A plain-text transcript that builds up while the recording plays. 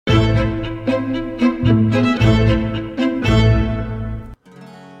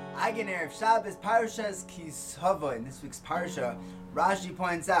Erev Shabbos, Parshas Savo. In this week's Parsha, Rashi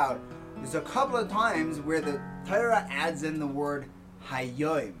points out there's a couple of times where the Torah adds in the word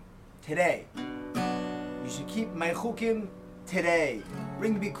Hayoim, today. You should keep my chukim today.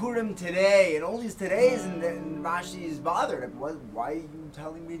 Bring bikurim today. And all these todays, and Rashi is bothered. Why are you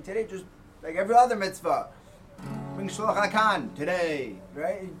telling me today? Just like every other mitzvah. Bring shloch hakan today,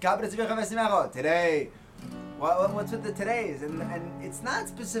 right? Today. What's with the todays? And it's not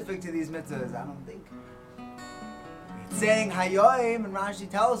specific to these mitzvahs, I don't think. It's saying hayoim, and Rashi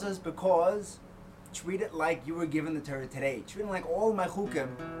tells us because treat it like you were given the Torah today. Treat it like all my chukim.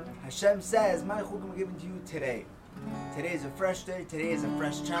 Hashem says, my chukim are given to you today. Today is a fresh day. Today is a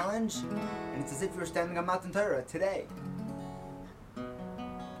fresh challenge, and it's as if you're standing on Matan Torah today.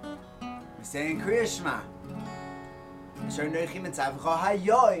 We're saying Kriya Shema.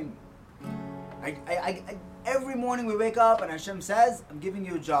 Every morning we wake up and Hashem says, I'm giving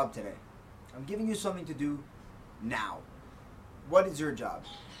you a job today. I'm giving you something to do now. What is your job?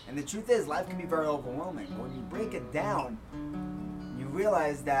 And the truth is, life can be very overwhelming. When you break it down, you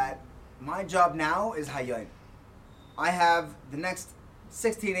realize that my job now is Hayoim. I have the next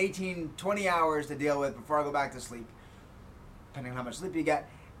 16, 18, 20 hours to deal with before I go back to sleep, depending on how much sleep you get.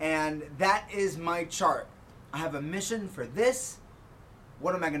 And that is my chart. I have a mission for this.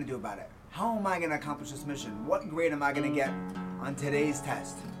 What am I going to do about it? How am I going to accomplish this mission? What grade am I going to get on today's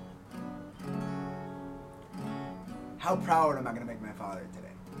test? How proud am I going to make my father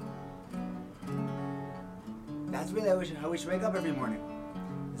today? That's really how we should wake up every morning.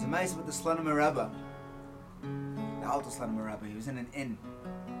 There's a mice with the Slonim Rebbe, the Alto Slonim Rebbe. He was in an inn,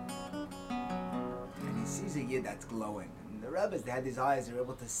 and he sees a yid that's glowing. And the Rebbes, they had these eyes; they were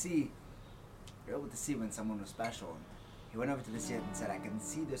able to see. They were able to see when someone was special. And he went over to the yid and said, "I can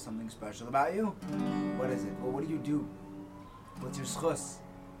see there's something special about you. What is it? Well, what do you do? What's your schus?"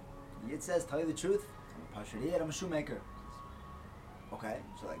 The yid says, "Tell you the truth. I'm a pasher yid. I'm a shoemaker." Okay,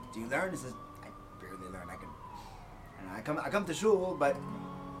 so like, do you learn? He says, "I barely learn. I come to shul, but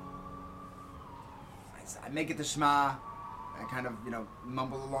I make it to Shema. I kind of,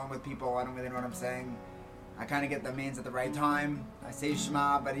 mumble along with people. I don't really know what I'm saying. I kind of get the means at the right time. I say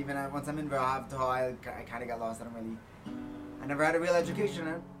Shema, but even once I'm in V'ahavto, I kind of get lost. I never had a real education.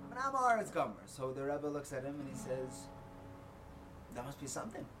 I'm an Amar, it's Gomer." So the Rebbe looks at him and he says, "That must be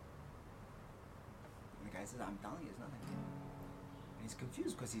something." And the guy says, "I'm telling you, it's nothing." And he's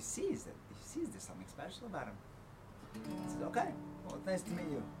confused because he sees there's something special about him. He says, "Okay, well, it's nice to meet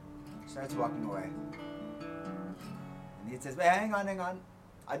you." He starts walking away. And he says, "Wait, hang on.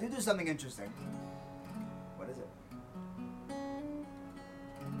 I do something interesting." "What is it?"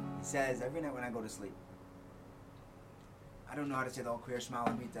 He says, "Every night when I go to sleep, I don't know how to say the whole Kriya Shema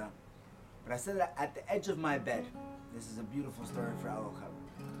Lamita, but I sit at the edge of my bed." This is a beautiful story for Elohim.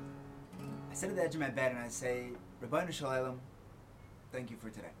 I sit at the edge of my bed and I say, "Rabbeinu Shalom, thank you for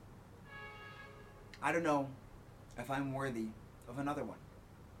today. I don't know if I'm worthy of another one.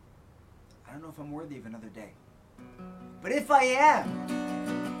 I don't know if I'm worthy of another day. But if I am,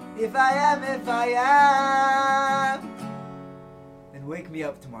 then wake me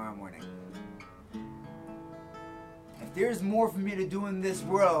up tomorrow morning. If there's more for me to do in this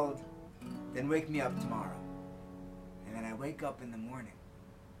world, then wake me up tomorrow." And then I wake up in the morning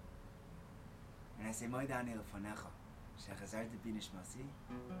and I say, "Moidani lefanecha, shechazarti bi nishmasi,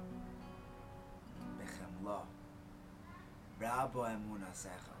 bechemla, Rabba emunah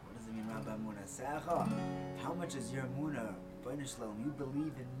secha." What does it mean, Rabba emunah secha? How much is your emunah? You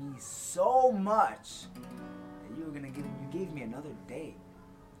believe in me so much that you gave me another day.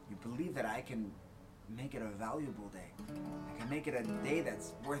 You believe that I can make it a valuable day. I can make it a day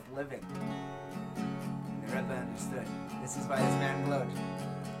that's worth living. And the Rebbe understood. This is why this man glowed.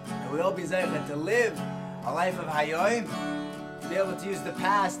 And we all be zeicha to live a life of hayoim, to be able to use the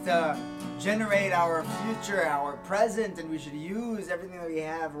past to generate our future, our present, and we should use everything that we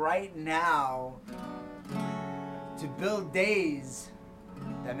have right now to build days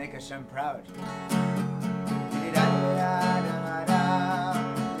that make Hashem proud.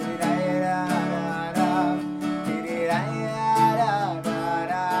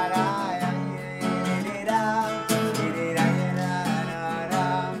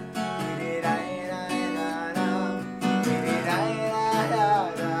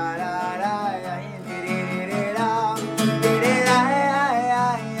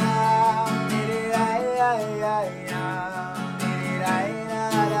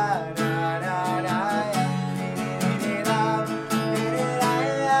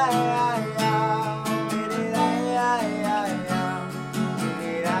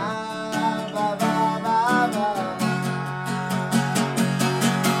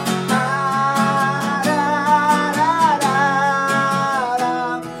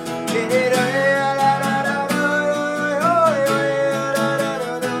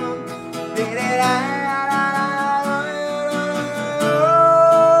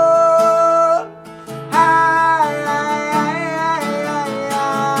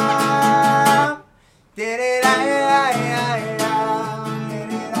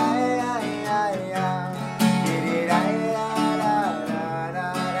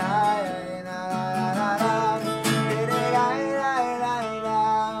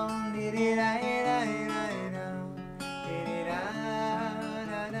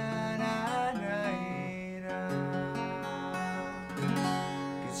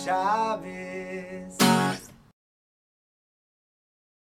 Shabbos.